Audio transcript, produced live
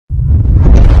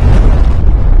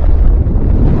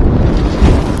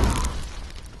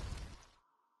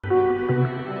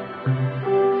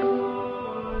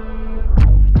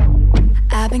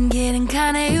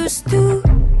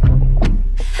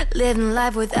living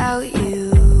life without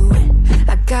you.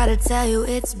 I gotta tell you,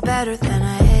 it's better than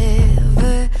I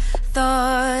ever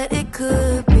thought it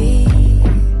could be.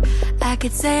 I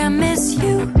could say I miss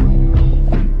you,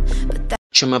 but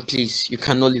Chioma, please, you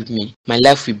cannot leave me. My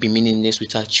life will be meaningless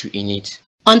without you in it.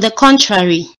 On the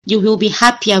contrary, you will be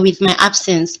happier with my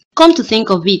absence. Come to think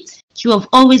of it, you have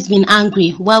always been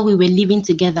angry while we were living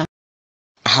together.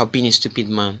 I have been a stupid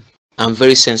man. I'm a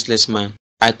very senseless man.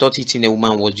 I thought hitting a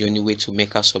woman was the only way to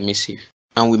make her submissive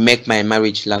and will make my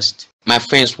marriage last. My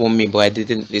friends warned me, but I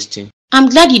didn't listen. I'm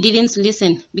glad you didn't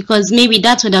listen, because maybe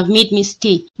that would have made me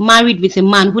stay married with a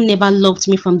man who never loved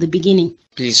me from the beginning.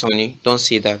 Please, honey, don't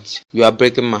say that. You are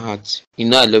breaking my heart. You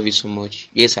know I love you so much.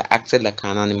 Yes, I acted like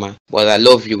an animal, but I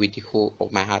love you with the whole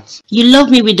of my heart. You love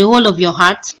me with the whole of your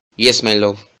heart? Yes, my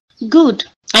love. Good.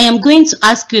 I am going to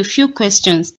ask you a few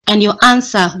questions, and your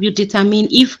answer will determine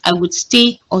if I would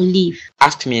stay or leave.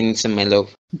 Ask me anything, my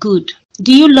love. Good.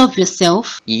 Do you love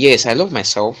yourself? Yes, I love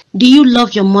myself. Do you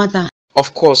love your mother?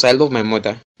 Of course, I love my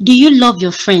mother. Do you love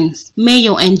your friends,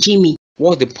 Mayor and Jimmy?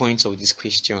 What's the point of these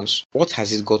questions? What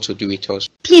has it got to do with us?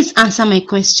 Please answer my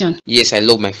question. Yes, I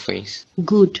love my friends.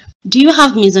 Good. Do you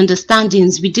have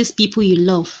misunderstandings with these people you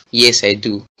love? Yes, I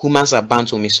do. Humans are bound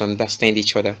to misunderstand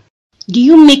each other. Do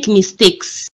you make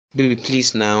mistakes? Baby,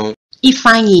 please now.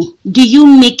 Ifeanyi, do you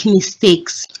make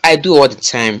mistakes? I do all the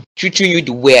time. Treating you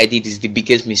the way I did is the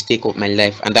biggest mistake of my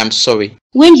life, and I'm sorry.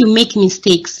 When you make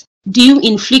mistakes, do you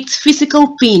inflict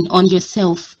physical pain on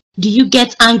yourself? Do you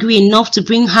get angry enough to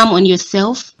bring harm on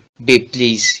yourself? Babe,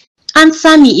 please.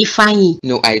 Answer me, Ifeanyi.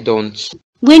 No, I don't.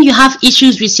 When you have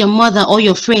issues with your mother or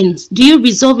your friends, do you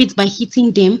resolve it by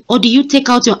hitting them, or do you take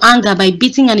out your anger by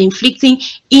beating and inflicting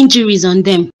injuries on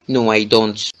them? No, I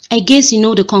don't. I guess you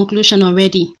know the conclusion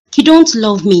already. You don't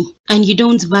love me, and you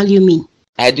don't value me.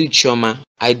 I do, Chioma.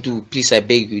 I do. Please, I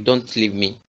beg you, don't leave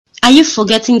me. Are you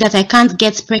forgetting that I can't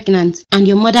get pregnant and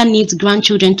your mother needs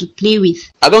grandchildren to play with?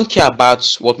 I don't care about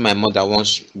what my mother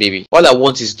wants, baby. All I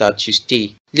want is that you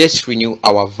stay. Let's renew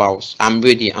our vows. I'm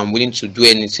ready. I'm willing to do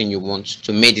anything you want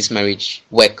to make this marriage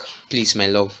work. Please, my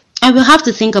love. I will have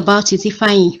to think about it,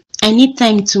 Ifeanyi. I need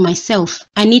time to myself.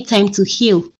 I need time to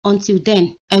heal. Until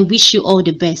then, I wish you all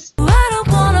the best. I don't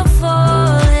wanna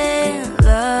fall in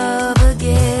love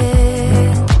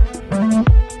again.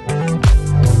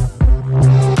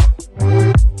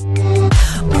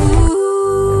 Ooh,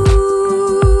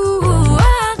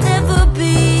 I'll never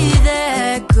be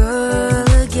that girl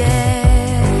again.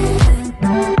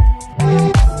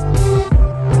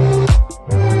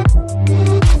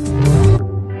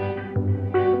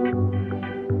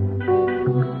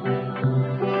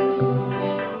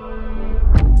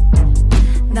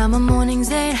 Now my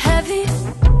mornings ain't heavy,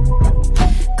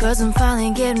 'cause I'm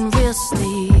finally getting real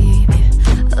sleepy.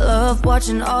 I love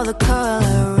watching all the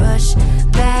color rush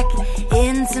back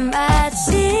into my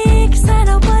cheeks. I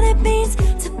know what it means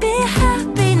to be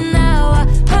happy now.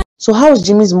 So how's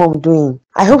Jimmy's mom doing?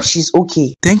 I hope she's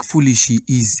okay. Thankfully she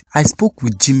is. I spoke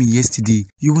with Jimmy yesterday.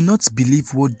 You will not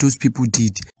believe what those people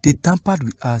did. They tampered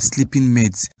with our sleeping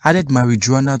meds, added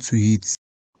marijuana to it.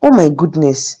 Oh my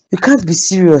goodness, you can't be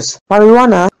serious.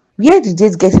 Marijuana? Where did they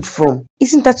get it from?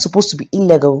 Isn't that supposed to be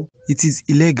illegal? It is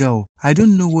illegal. I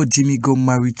don't know what Jimmy got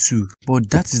married to, but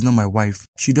that is not my wife.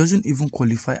 She doesn't even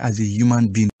qualify as a human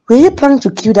being. Were you planning to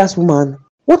kill that woman?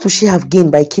 What would she have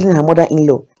gained by killing her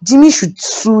mother-in-law? Jimmy should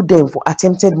sue them for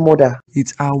attempted murder.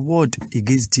 It's our word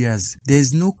against theirs. There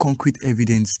is no concrete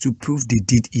evidence to prove they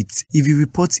did it. If he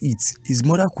reports it, his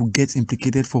mother could get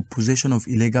implicated for possession of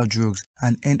illegal drugs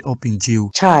and end up in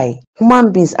jail. Chai,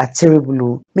 human beings are terrible.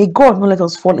 Oh. May God not let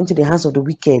us fall into the hands of the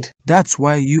wicked. That's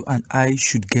why you and I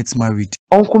should get married.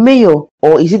 Uncle Mayo,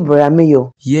 or is it Brother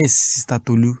Mayo? Yes, Sister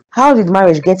Tolu. How did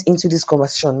marriage get into this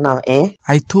conversation now, eh?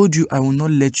 I told you I will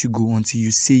not let you go until you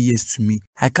say yes to me.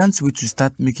 I can't wait to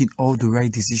start making all the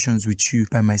right decisions with you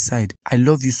by my side. I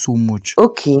love you so much.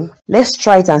 Okay, let's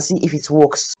try it and see if it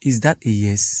works. Is that a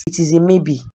yes? It is a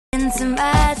maybe. Into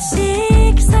my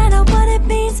cheeks, I know what it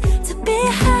means to be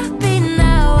happy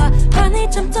now. I finally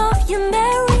jumped off your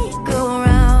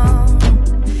merry-go-round.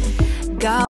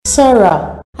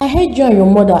 Sarah, I heard you and your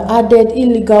mother added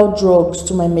illegal drugs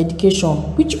to my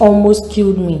medication, which almost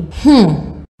killed me.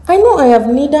 I know I have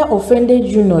neither offended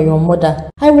you nor your mother.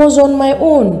 I was on my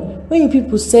own when you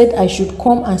people said I should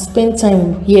come and spend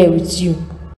time here with you.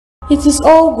 It is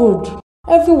all good.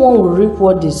 Everyone will reap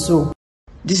what they sow.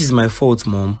 This is my fault,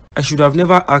 Mom. I should have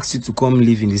never asked you to come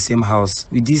live in the same house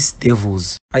with these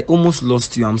devils. I almost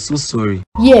lost you. I'm so sorry.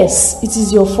 Yes, it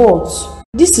is your fault.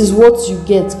 This is what you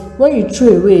get when you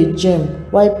throw away a gem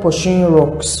while pursuing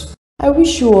rocks. I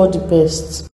wish you all the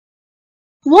best.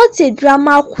 What a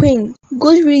drama queen.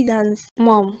 Good riddance.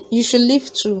 Mom, you should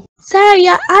leave too. Sarah,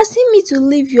 you're asking me to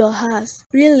leave your house.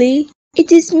 Really?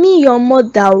 It is me, your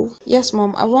mother. Yes,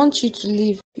 Mom, I want you to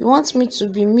leave. You want me to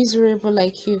be miserable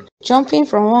like you, jumping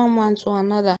from one man to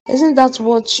another. Isn't that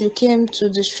what you came to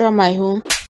destroy my home?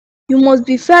 You must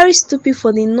be very stupid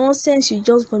for the nonsense you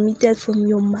just vomited from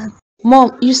your mouth.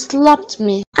 Mom, you slapped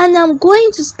me. And I'm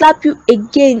going to slap you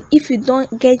again if you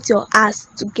don't get your ass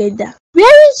together.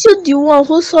 Weren't you the one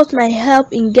who sought my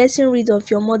help in getting rid of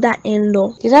your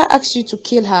mother-in-law? Did I ask you to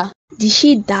kill her? Did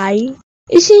she die?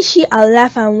 Isn't she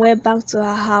alive and went back to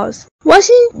her house?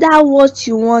 Wasn't that what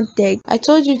you wanted? I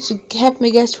told you to help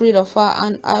me get rid of her,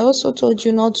 and I also told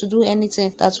you not to do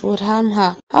anything that would harm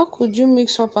her. How could you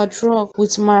mix up a drug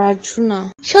with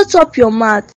marijuana? Shut up your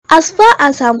mouth. As far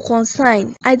as I'm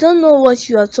concerned, I don't know what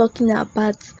you are talking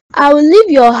about. I will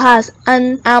leave your house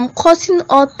and I'm cutting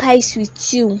all ties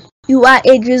with you. You are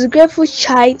a disgraceful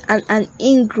child and an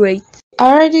ingrate.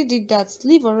 I already did that.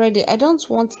 Leave already. I don't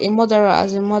want a murderer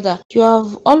as a mother. You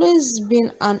have always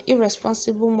been an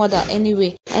irresponsible mother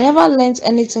anyway. I never learned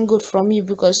anything good from you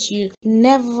because you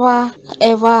never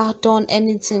ever done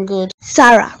anything good.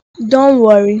 Sarah, don't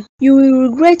worry. You will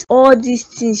regret all these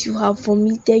things you have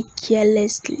vomited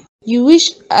carelessly. You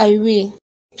wish I will.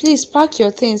 Please pack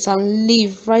your things and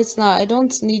leave right now. I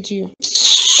don't need you.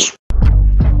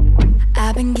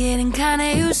 I've been getting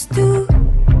kinda used to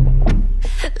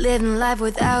living life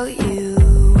without you.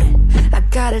 I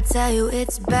gotta tell you,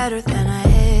 it's better than I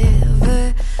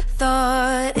ever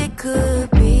thought it could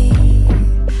be.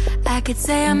 I could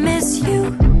say I miss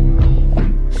you,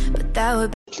 but that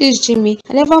would be... Please, Jimmy,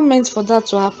 I never meant for that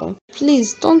to happen.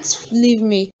 Please, don't leave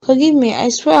me. Forgive me. I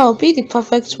swear I'll be the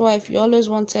perfect wife you always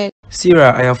wanted.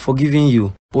 Sarah, I have forgiven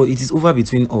you, but it is over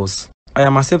between us. I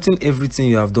am accepting everything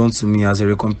you have done to me as a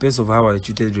recompense of how I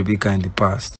treated Rebecca in the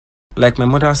past. Like my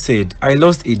mother said, I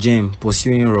lost a gem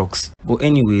pursuing rocks. But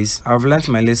anyways, I've learned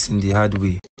my lesson the hard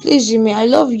way. Please, Jimmy, I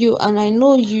love you and I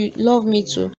know you love me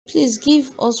too. Please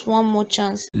give us one more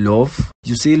chance. Love?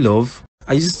 You say love?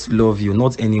 I used to love you,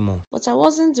 not anymore. But I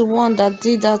wasn't the one that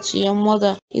did that to your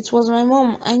mother. It was my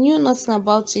mom. I knew nothing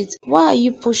about it. Why are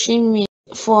you pushing me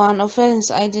for an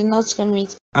offense I did not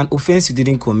commit? An offense you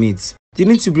didn't commit.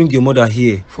 Didn't you bring your mother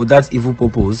here for that evil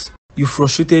purpose? You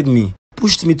frustrated me,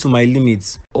 pushed me to my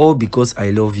limits, all because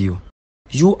I love you.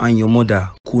 You and your mother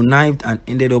connived and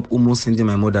ended up almost sending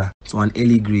my mother to an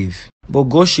early grave. But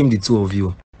God shamed the two of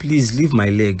you. Please leave my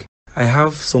leg. I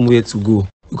have somewhere to go.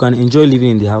 You can enjoy living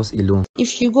in the house alone.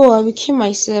 If you go, I will kill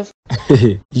myself.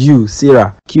 You,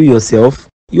 Sarah, kill yourself?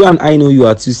 You and I know you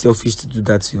are too selfish to do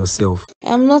that to yourself. I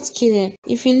am not kidding.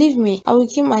 If you leave me, I will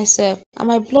kill myself and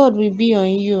my blood will be on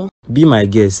you. Be my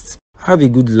guest. Have a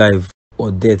good life, or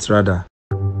death rather.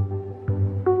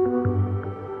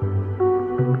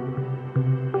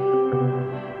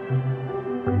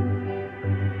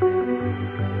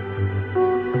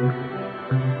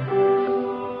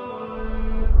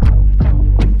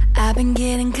 I've been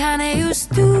getting kinda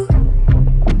used to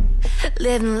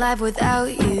living life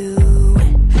without you.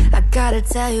 I gotta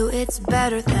tell you, it's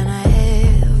better than I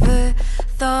ever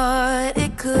thought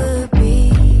it could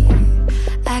be.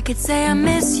 I could say I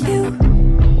miss you,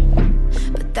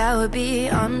 but that would be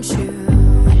untrue.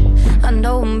 I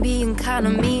know I'm being kinda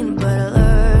mean, but I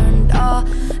learned all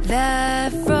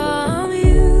that from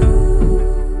you.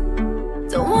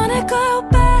 Don't wanna go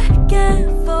back.